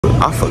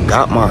I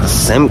forgot my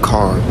SIM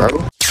card, bro.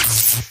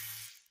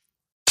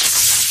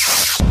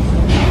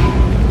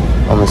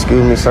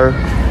 Excuse me, sir.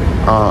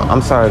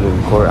 I'm sorry to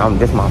record.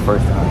 This is my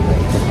first time.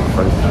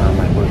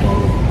 Like working.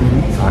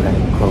 So I gotta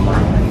record my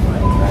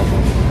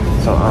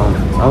interaction. So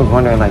I was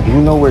wondering, like, do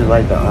you know where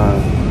like the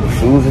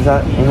shoes is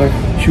at in here?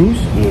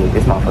 Shoes? Yeah,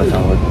 this is my first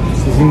time working.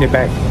 It's in the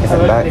back. It's in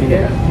the back?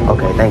 Yeah.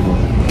 Okay, thank you.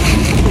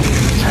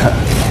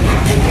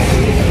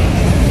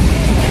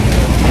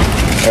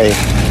 Hey,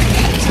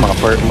 it's my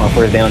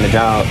first day on the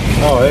job.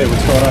 Oh, hey,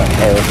 what's going on?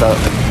 Hey, what's up?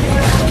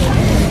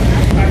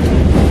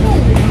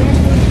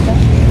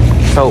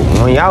 So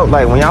when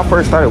y'all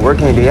first started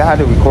working, did y'all have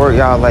to record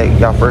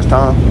y'all first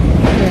time? No.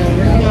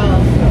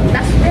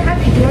 That's they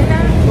have you doing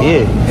that?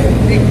 Yeah.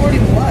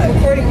 Recording what?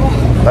 Recording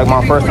what? Like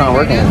my first time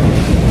working.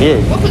 Yeah.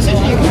 What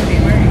position you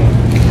working?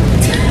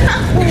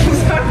 I'm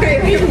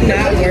sorry, we do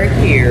not work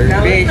here.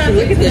 No, bitch,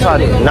 look at this.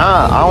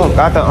 Nah, I don't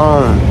got the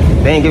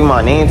they ain't give me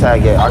my name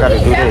tag yet. I gotta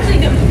do this.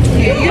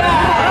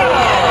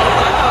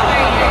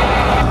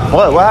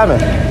 What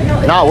happened?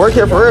 Nah, I work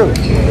here for real.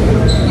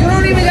 You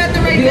don't even got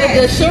the right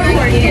vest.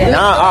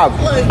 Nah,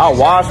 I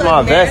wash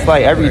my vest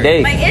like every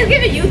day. Like it's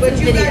giving you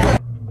video.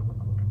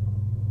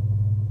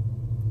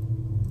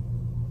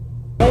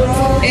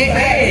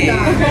 Hey.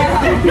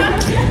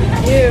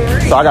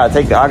 So I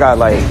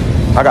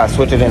gotta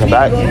switch it in the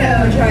back. Go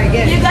ahead and try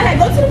again. You go ahead,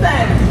 go to the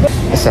back.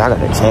 I said I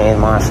gotta change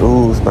my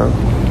shoes, bro.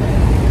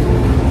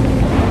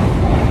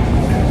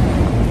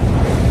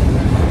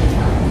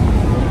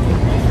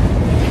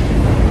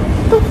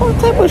 What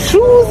type of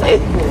shoes?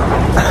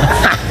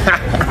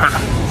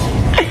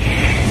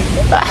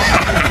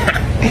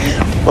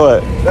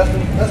 What? That's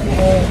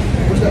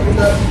what's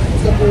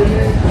that for your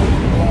name?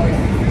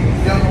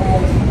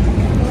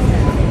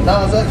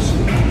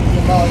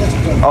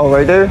 Oh,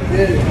 right there?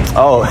 Yeah.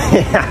 Oh.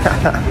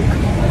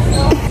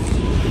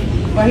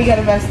 Well, he got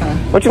a vest on.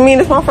 What you mean?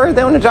 It's my first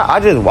day on the job. I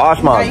just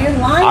washed my. You're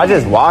lying. I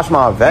just washed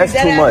my vest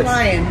You're too dead much. ass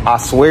lying. I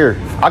swear.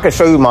 I can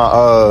show you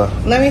my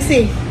Let me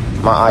see.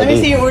 my ID. Let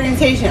me see your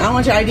orientation. I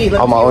want your ID.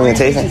 Let me my see your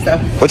orientation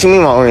stuff. What you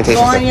mean my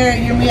orientation Go on stuff?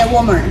 your me at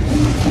Walmart.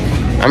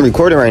 I'm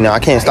recording right now. I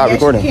can't stop Yes,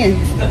 recording. you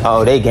can.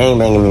 Oh, they gang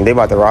banging me. They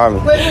about to rob me.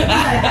 We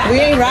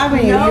ain't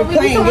robbing you. You're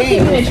playing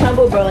games. in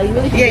trouble, bro. Like,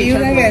 really Yeah, you're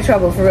gonna get in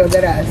trouble for real,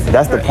 dead ass.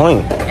 That's the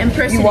point.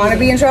 You want to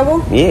be in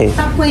trouble? Yeah.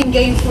 Stop playing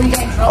games before you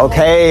get in trouble.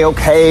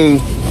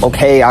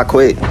 Okay. I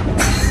quit.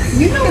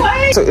 You know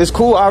what? So it's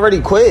cool. I already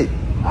quit.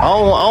 I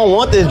don't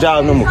want this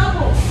job no more.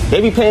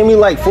 They be paying me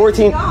like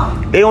 14.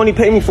 They only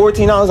pay me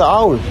 $14 an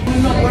hour.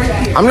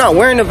 I'm not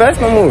wearing the vest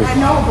no more. I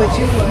know, but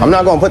you. I'm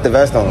not gonna put the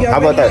vest on. How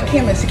about that?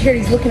 Camera.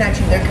 Security's looking at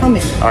you. They're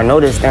coming. I know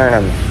they're staring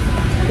at me.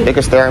 They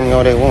can stare at me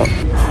all they want.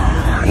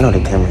 I know the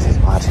cameras is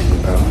watching me,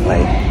 bro.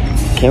 Like,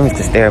 cameras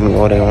can stare at me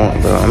all they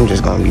want, bro. I'm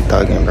just gonna be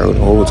thugging, bro, the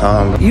whole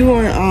time, bro. You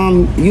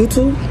on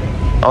YouTube?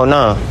 Oh,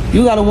 nah.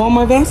 You got a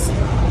Walmart vest?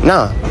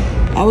 Nah.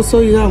 I was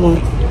told you got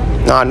one.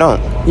 No, I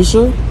don't. You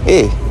sure?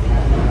 Yeah.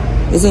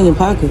 It's in your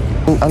pocket.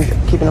 I'm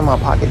keeping it in my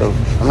pocket, though.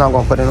 I'm not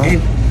gonna put it on. Hey,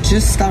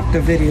 just stop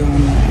the video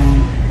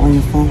on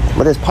your phone.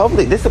 But it's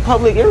public. This is a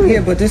public area.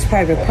 Yeah, but this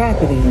private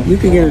property. You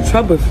could get in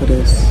trouble for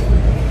this.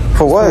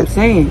 For what? I'm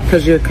saying,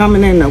 because you're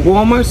coming in a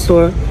Walmart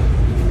store,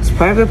 it's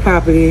private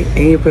property,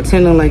 and you're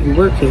pretending like you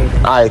work here.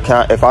 All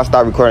right, if I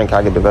stop recording, can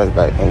I get the vest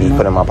back and just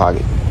put it in my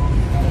pocket?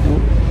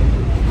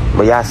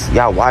 But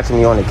y'all watching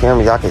me on the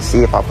camera, y'all can see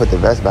if I put the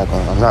vest back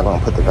on. I'm not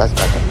gonna put the vest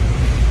back on.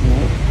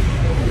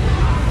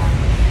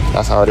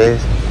 That's how it is.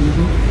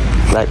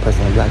 Black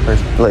person and black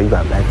person. Look, you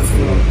got black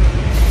person.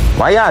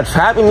 Why y'all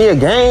trapping me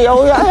again,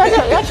 yo?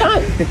 Y'all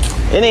trying.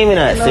 It ain't even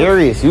that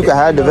serious. You can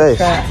have the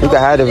vest. You can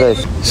have the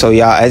vest. So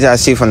y'all, as y'all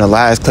see from the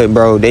last clip,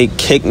 bro, they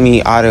kicked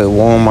me out of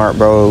Walmart,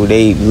 bro.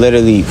 They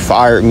literally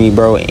fired me,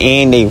 bro,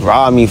 and they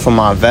robbed me for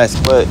my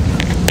vest. But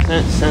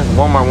since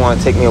Walmart want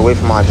to take me away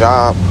from my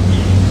job,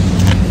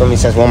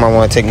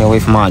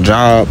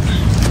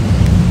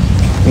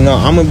 you know,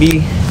 I'm gonna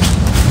be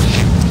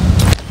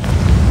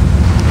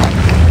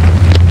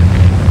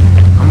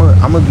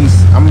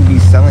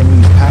selling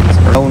these packs,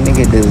 bro. No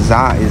nigga, the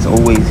Zot is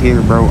always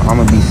here, bro. I'm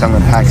gonna be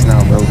selling packs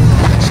now, bro.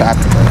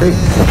 Shopping, bro.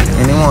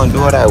 And they wanna do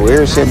all that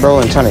weird shit, bro,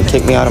 and trying to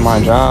kick me out of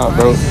my job,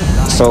 bro.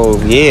 So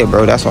yeah,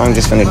 bro, that's what I'm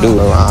just finna do,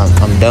 bro.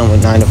 I'm done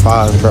with 9 to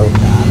 5, bro. You know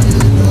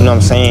what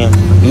I'm saying?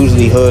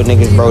 Usually hood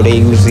niggas, bro, they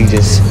usually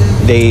just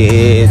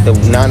the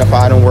 9 to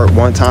 5 don't work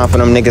one time for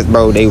them niggas,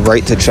 bro. They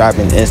right to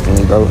trapping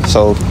instantly, bro.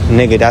 So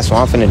nigga, that's what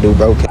I'm finna do,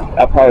 bro.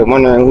 I'm probably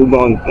wondering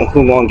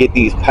who gonna get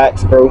these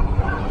packs, bro.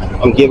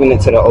 I'm giving it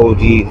to the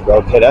OGs,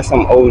 bro, cause that's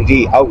some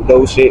OG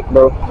outdoor shit,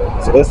 bro.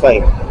 So it's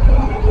like,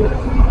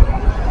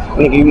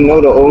 nigga, you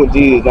know the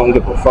OGs don't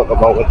give a fuck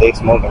about what they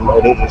smoking,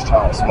 bro. They just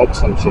trying to smoke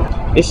some shit.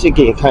 This shit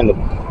getting kind of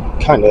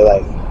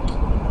like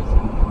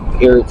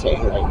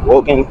irritating, like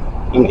walking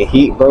in the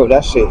heat, bro.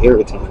 That shit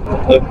irritating.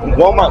 If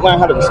Walmart learn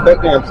how to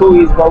respect their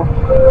employees, bro,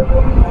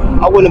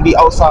 I wouldn't be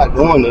outside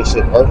doing this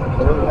shit, bro.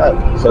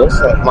 So it's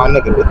like, my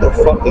nigga, what the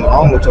fuck is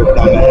wrong with your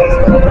dumb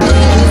ass, bro?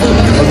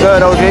 What's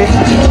good, OG?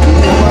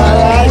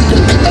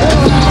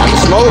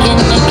 smoke?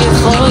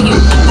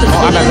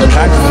 Oh, I got the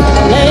pack.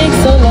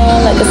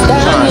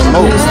 Trying to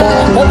smoke.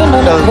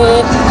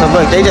 Cause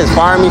look, they just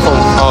fired me from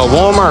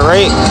Walmart,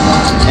 right?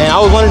 And I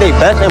was one of their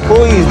best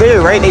employees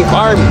there, right? They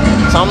fired me.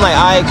 So I'm like,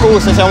 alright, cool,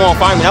 since y'all won't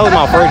fire me. That was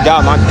my first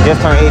job. I just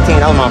turned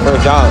 18, that was my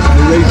first job.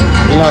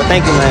 You know,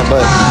 thank you, man.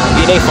 But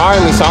yeah, they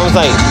fired me, so I was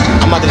like,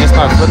 I'm about to just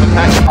start flipping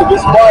packs.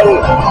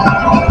 Okay.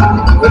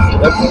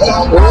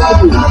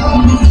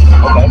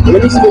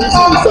 Let me see.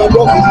 So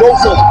roll something. Roll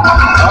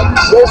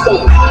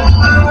something.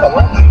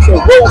 So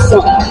roll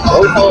something.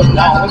 Roll something.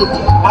 Now, let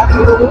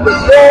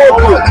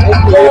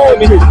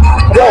me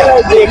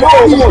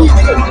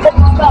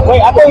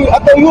wait, I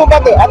thought you were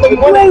about to. I thought you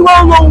ain't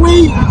roll no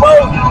weed, bro.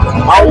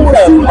 I will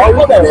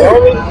put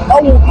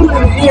it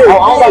in the ear. I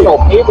don't got no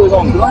papers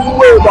on me. Don't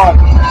worry about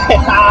it.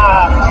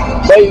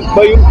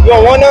 But you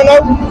don't want none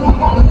of them?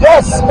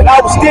 Yes, and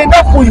I will stand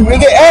up for you,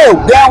 nigga. L,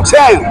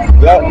 downtown.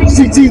 Yeah.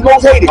 CT's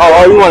most hated.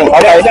 Oh, you want it?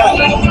 Okay.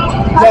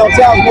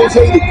 Downtown's most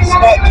hated.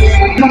 Smack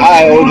King.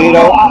 Alright, OG,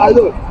 though.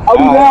 Look, I'll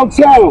be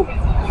downtown.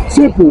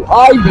 Simple.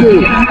 I do.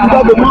 You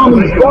got the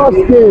mommies, dark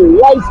skin,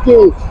 light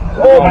skin,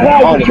 all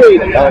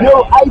complicated. No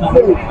ice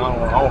cream. I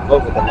don't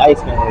fuck with the light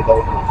skins,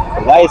 though. The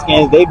light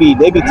skins, they be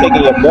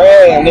taking your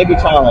bread and they be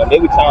trying for me. They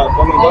be trying I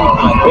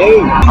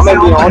may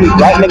be the only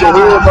black nigga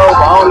here, bro, but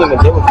I don't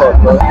even give a fuck,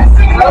 bro.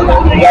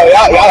 Yo,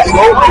 y'all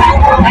smoke?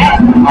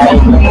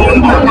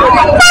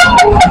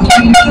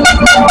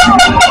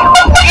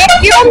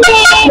 Excuse me.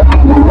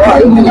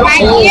 My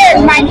ear.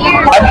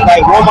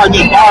 Like, Walmart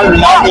just fired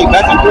me. I think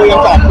that's a free. I'm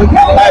trying to put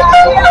that back.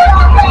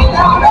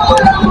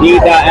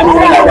 Need that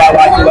everyone that got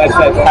right to that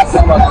sex. That's the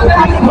fuck.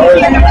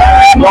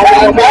 You want me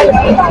to go?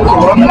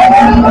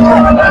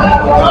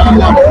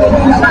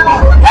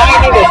 I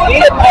ain't even see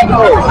the pack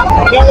first.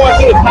 You don't want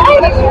to see the pack?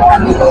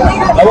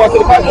 I want to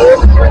see the pack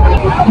first?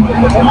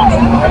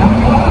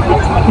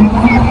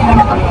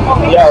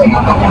 Yo.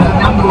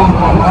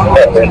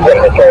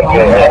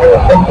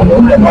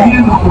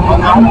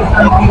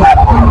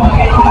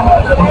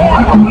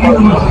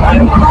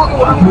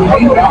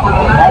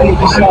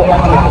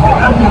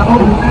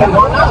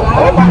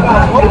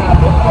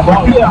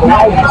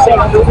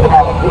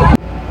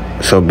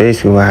 So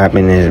basically what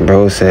happened is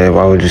bro said,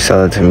 why would you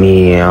sell it to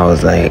me? And I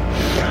was like,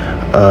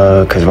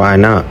 cause why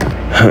not?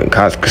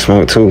 Cops can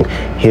smoke too.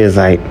 He was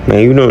like,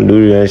 man, you don't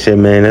do that shit,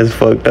 man. That's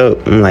fucked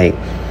up. I'm like,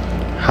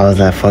 how is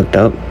that fucked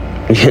up?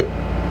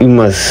 You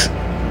must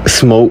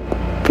smoke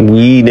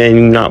weed and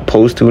you not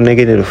supposed to,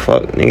 nigga. To the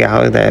fuck, nigga.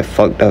 How is that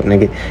fucked up,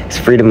 nigga? It's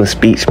freedom of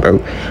speech, bro.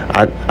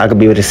 I could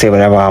be able to say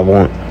whatever I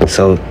want.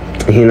 So,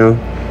 you know,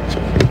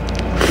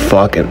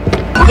 fucking.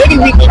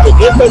 Niggas be thinking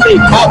just because they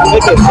pop,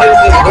 niggas say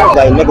this.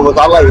 Like, nigga was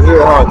all right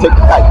here, huh? Take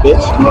the pack,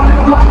 bitch.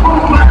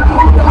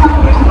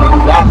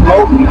 Y'all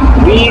smoke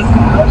weed?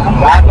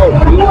 Y'all know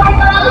weed?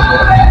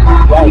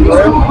 Y'all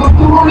girl?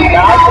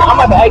 Now, I'm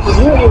about to ask you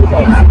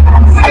anything.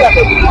 I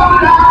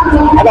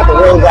got the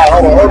words out.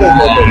 Hold on, hold this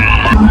real quick.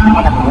 I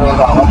got the words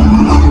out.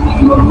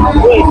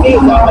 You ain't seen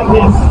something like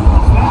this.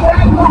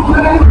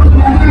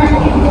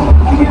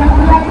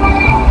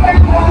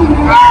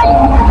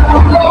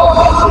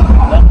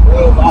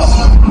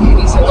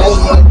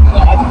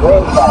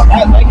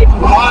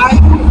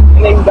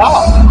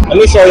 Let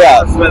me show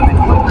y'all.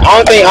 I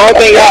don't think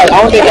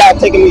y'all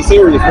taking me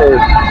serious for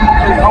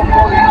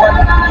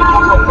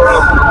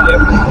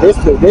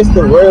this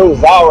the real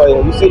Zal right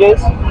here. You see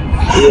this?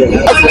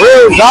 Yeah. That's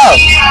real Zal.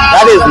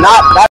 That is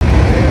not.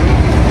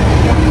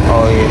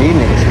 Oh yeah, these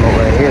niggas smoke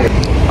right here.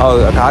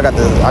 Oh, I got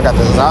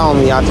the Zal on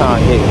me. I'm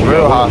trying to get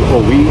real hot.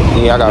 For weed?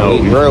 Yeah, I got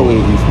weed, real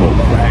weed. You smoke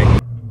crack.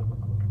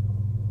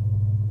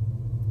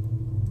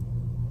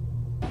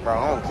 Bro, I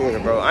don't care,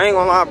 bro. I ain't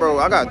gonna lie, bro.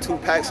 I got 2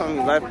 packs on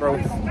me left, bro.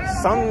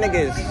 Somebody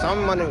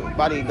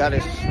gotta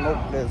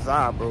smoke the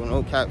Za, bro.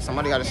 No cap.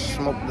 Somebody gotta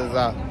smoke the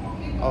Za.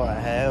 Oh,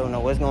 hell no.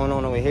 What's going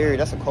on over here?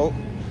 That's a coat.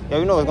 Yo,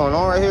 you know what's going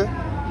on right here?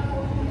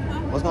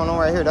 What's going on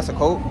right here? That's a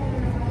coat.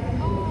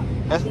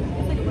 That's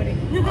like a wedding.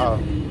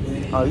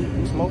 Oh,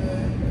 you smoke?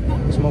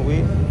 You smoke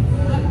weed?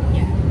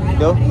 Yeah.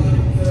 Yo?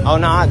 Oh,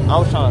 no, I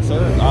was trying to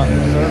serve.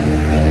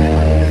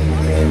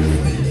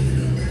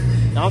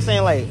 No, I'm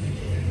saying, like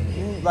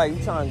you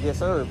trying to get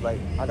served. Like,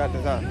 I got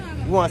this out.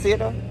 You want to see it,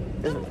 though?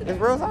 It's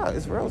real out.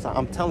 It's real out.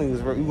 I'm telling you,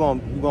 it's real. You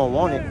gonna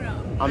want it.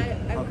 I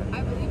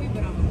believe you,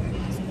 but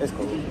it's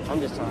cool. I'm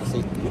just trying to see.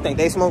 You think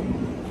they smoke?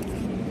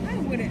 I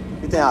wouldn't.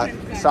 You think I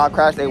shot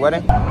crash their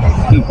wedding?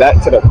 He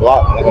back to the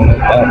block, nigga.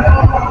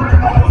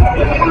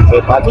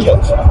 If I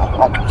catch.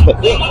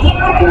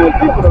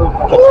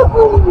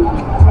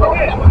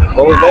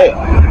 What was that?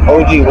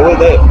 OG, what was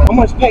that? How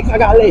much packs I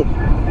got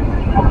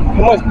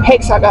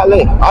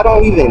left? I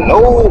don't even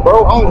know,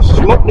 bro. I don't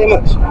smoke that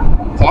much.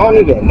 So I don't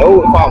even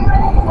know if I'm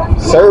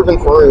serving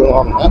for real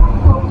or not.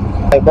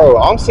 Hey, bro,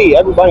 I'm seeing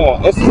everybody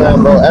on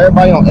Instagram, bro.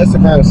 Everybody on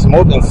Instagram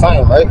smoking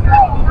something, right?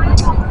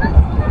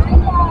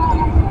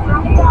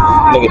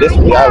 Nigga, this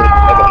reality.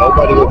 Nigga,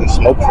 nobody really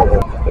smoke for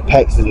real. The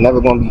packs is never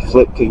gonna be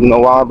flipped, cause you know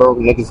why, bro?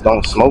 Niggas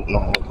don't smoke no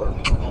more, bro.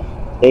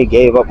 They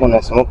gave up on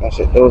that smoking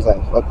shit. They was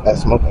like, fuck that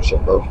smoking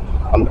shit, bro.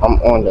 I'm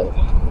on that.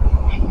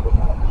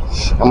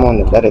 I'm on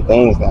the better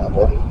things now,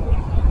 bro.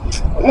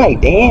 I'm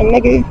like, damn,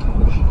 nigga.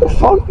 The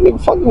fuck, nigga,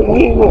 fuck, we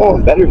ain't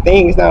on better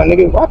things now,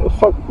 nigga. Why the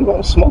fuck you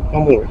gonna smoke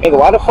no more? Nigga,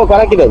 why the fuck would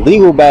I get a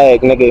legal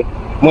bag, nigga,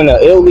 when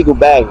an illegal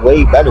bag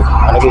way better?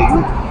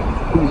 Nigga,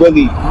 you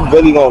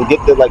really gonna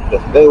get the like the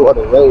fill of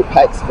the real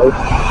packs, bro.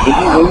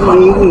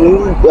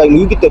 When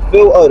you get the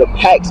fill of the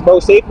packs, bro.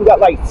 Say if you got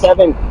like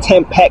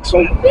 7-10 packs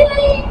on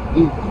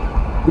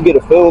you get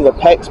a fill of the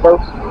packs, bro.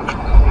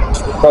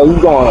 Bro, you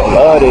gonna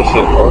love this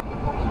shit, bro.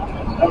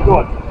 How you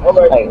doing? All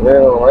right. Like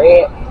real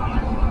red.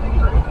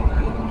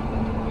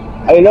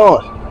 How you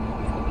doing?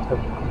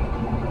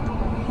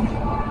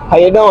 How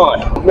you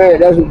doing? Man,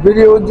 that's a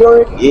video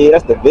joint? Yeah,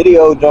 that's the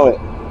video joint.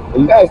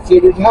 That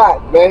shit is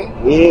hot, man.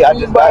 Yeah, I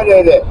just got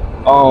that.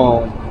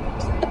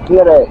 you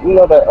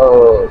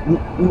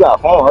got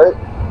a phone, right?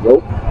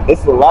 Nope.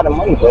 It's a lot of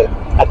money, but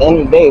at the end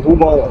of the day, who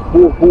gonna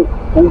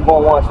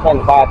want to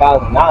spend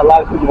 $5,000? Not a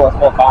lot of people gonna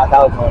spend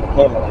 $5,000 on the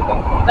camera like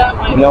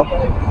that. You know?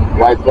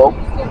 White folks?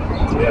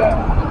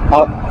 Yeah.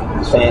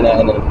 Saying that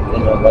in the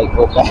white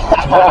folks.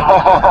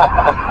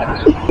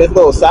 This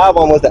little side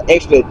one was the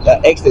extra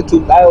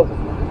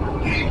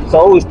 2,000.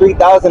 So it was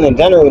 3,000 in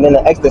general, and then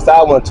the extra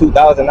side one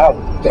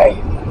 $2,000.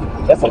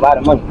 Damn. That's a lot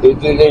of money.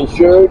 Is it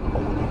insured?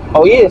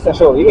 Oh yeah, it's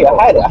insured. Yeah,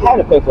 I had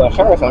to pay for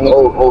insurance on it.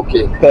 Oh,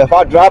 okay. Cause if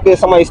I drop it,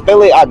 somebody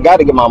spill it, I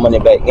gotta get my money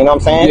back. You know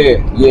what I'm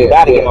saying? Yeah.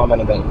 Gotta get my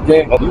money back.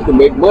 Damn, you can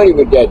make money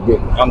with that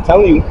bitch. I'm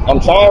telling you, I'm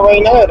trying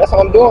right now. That's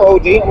what I'm doing,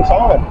 OG. I'm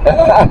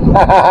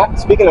trying.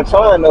 Speaking of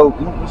trying though,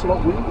 you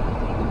smoke weed?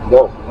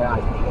 No.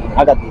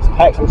 I got these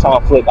packs I'm trying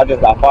to flip. I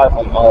just got fired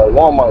from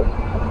Walmart.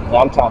 And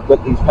I'm trying to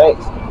flip these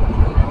packs.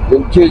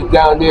 Them kids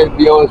down there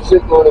be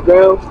sitting on the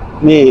ground.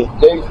 Yeah.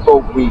 They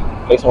smoke weed.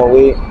 They smoke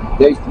weed.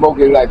 They smoke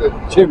it like a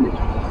chimney.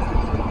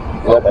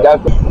 Okay.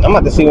 I'm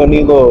about to see when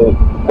these little,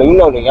 you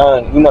know the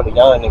young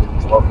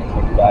niggas smoking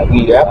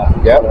weed. Yeah.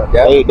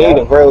 They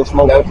the real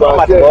smokers. So I'm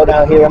about to go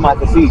down here. I'm about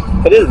to see.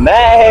 Cause there's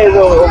mad heads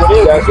over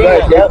there. That's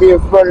right. They be in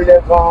front of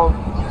that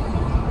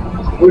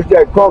what's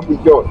that coffee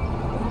joint?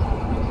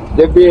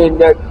 They be in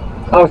that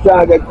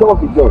outside that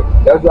coffee joint.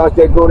 That's why I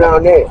said go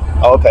down there.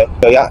 Oh, okay.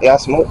 So y'all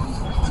smoke?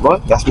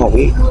 What? Y'all smoke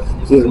weed?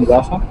 You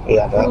got some?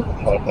 Yeah, I got it.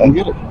 Okay. You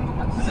get it.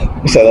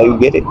 You said you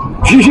get it?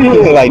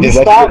 Like this?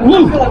 Stop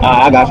me.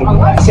 I got you.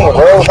 I seen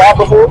real out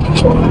before.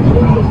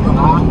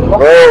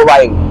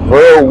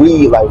 Real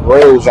weed, like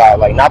real out,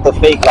 like not the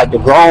fake, like the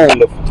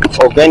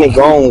organic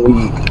grown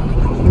weed.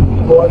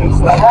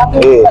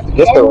 Yeah,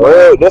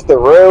 this the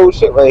real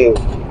shit right here.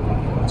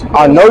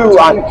 I know you.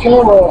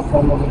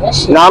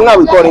 Nah, I'm not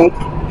recording.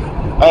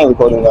 I ain't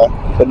recording that.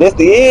 But this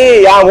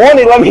y'all want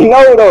it, let me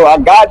know though. I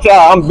got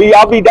y'all.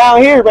 I'll be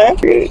down here, man.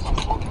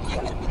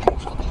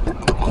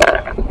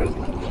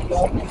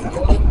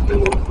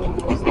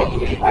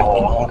 Oh, I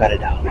don't got it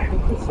down there.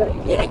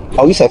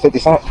 Oh, you said 50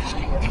 cents?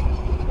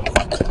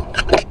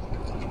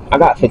 I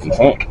got 50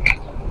 cents.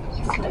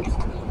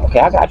 Okay,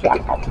 I got you.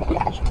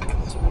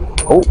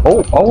 Oh.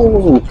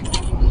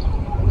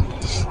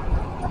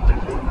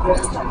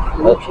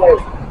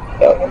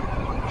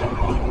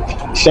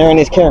 Sharing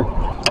this camera.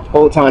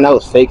 Whole time that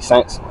was fake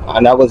cents.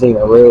 And that wasn't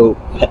even real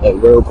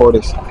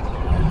quarters.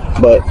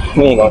 But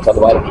we ain't gonna talk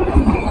about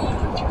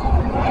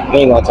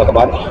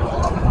it.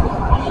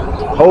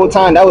 Whole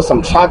time that was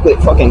some chocolate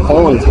fucking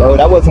coins, bro.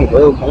 That wasn't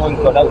real coins,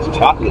 bro. That was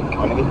chocolate,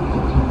 nigga.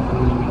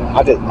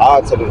 I just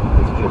lied to her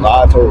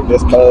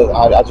just cause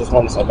I just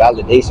wanted some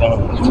validation on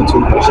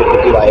YouTube and shit to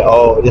be like,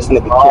 oh, this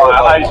nigga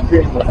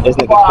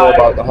care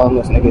about the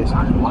homeless niggas.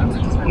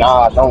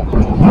 Nah, I don't.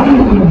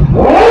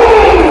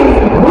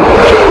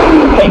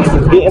 Thanks for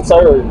getting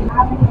served.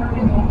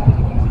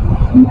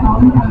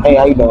 Hey,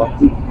 how you doing?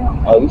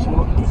 Oh, you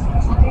smoke?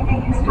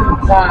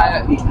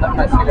 Nah, I'm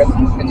not cigarettes in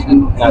the kitchen.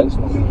 Nah, you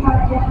smoke.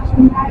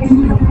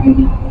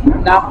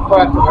 Not before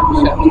I have to work the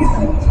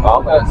shift. Oh,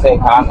 I'm gonna say,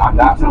 I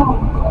got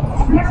some.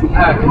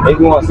 If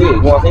you want to see it,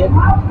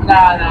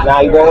 Nah. Nah,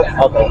 you good?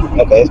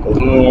 Okay, it's cool.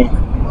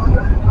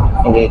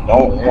 And they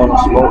don't want to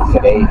smoke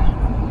today.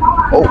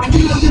 Oh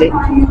shit.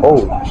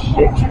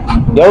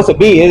 Yo, it's a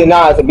B.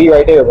 Nah, it's a B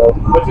right there, bro.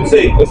 What you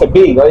see? It's a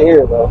B right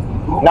here, bro.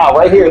 Nah,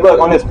 right here. Look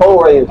on this pole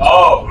right here.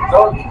 Oh,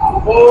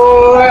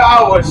 boy,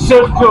 I was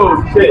shook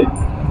too. Shit.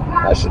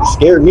 That shit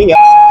scared me.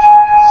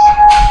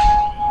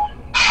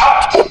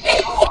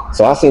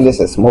 So I seen this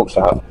at Smoke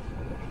Shop.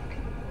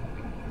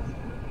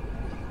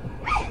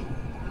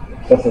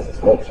 This is a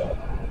smoke shop.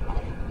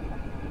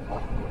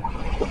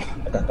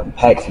 I got the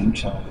packs and you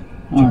trying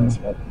to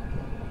smoke.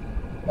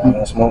 Nah,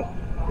 don't smoke.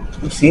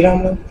 You see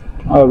them though?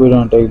 Oh, we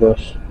don't take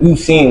those. You've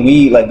seen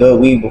weed, like good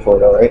weed before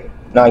though, right?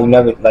 No, you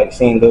never like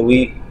seen good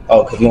weed?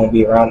 Oh, cause you won't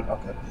be around?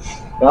 Okay.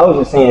 No, I was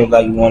just saying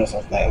like you wanted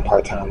something like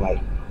part-time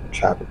like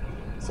traffic.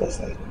 So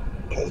it's like,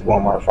 cause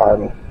Walmart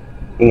fired me.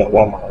 You know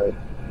Walmart, right?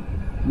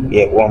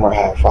 Yeah, Walmart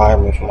had fired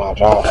me from my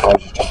job. I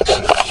was just trying to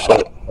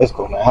but it's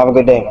cool, man. Have a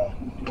good day, man.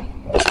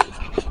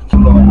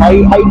 How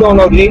you doing,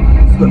 OG?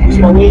 You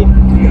smoke weed?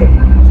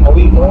 Smoke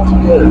weed, bro?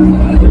 Good.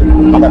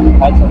 I got the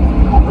packs on.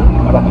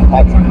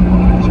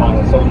 I'm trying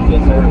to serve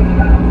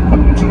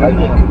you,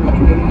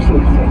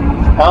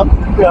 Huh?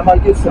 Yeah, I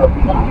might get some.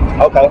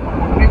 Okay.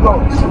 We go.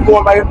 I'm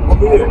going right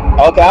over here.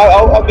 Okay,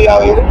 I'll be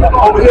out here.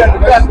 Over here in the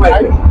back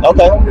right here.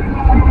 Okay.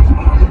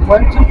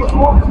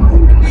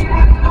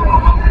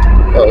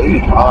 Oh,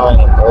 he's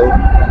fine, bro.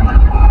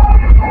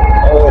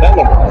 Oh, that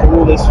nigga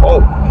cool as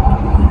fuck.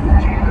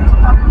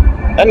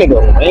 That nigga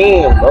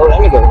ran, bro. That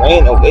nigga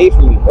ran away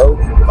from me, bro.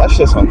 That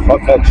shit's some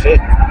fucked up shit.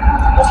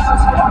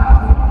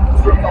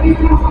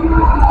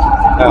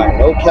 Nah,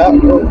 no cap,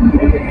 bro.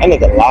 That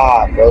nigga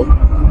lied, bro.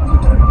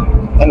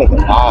 That nigga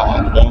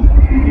lied, man.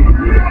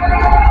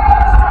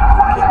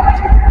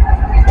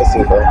 Let's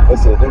see, bro.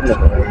 Let's see. This nigga.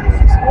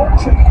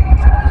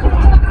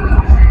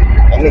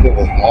 That nigga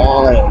was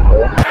lying,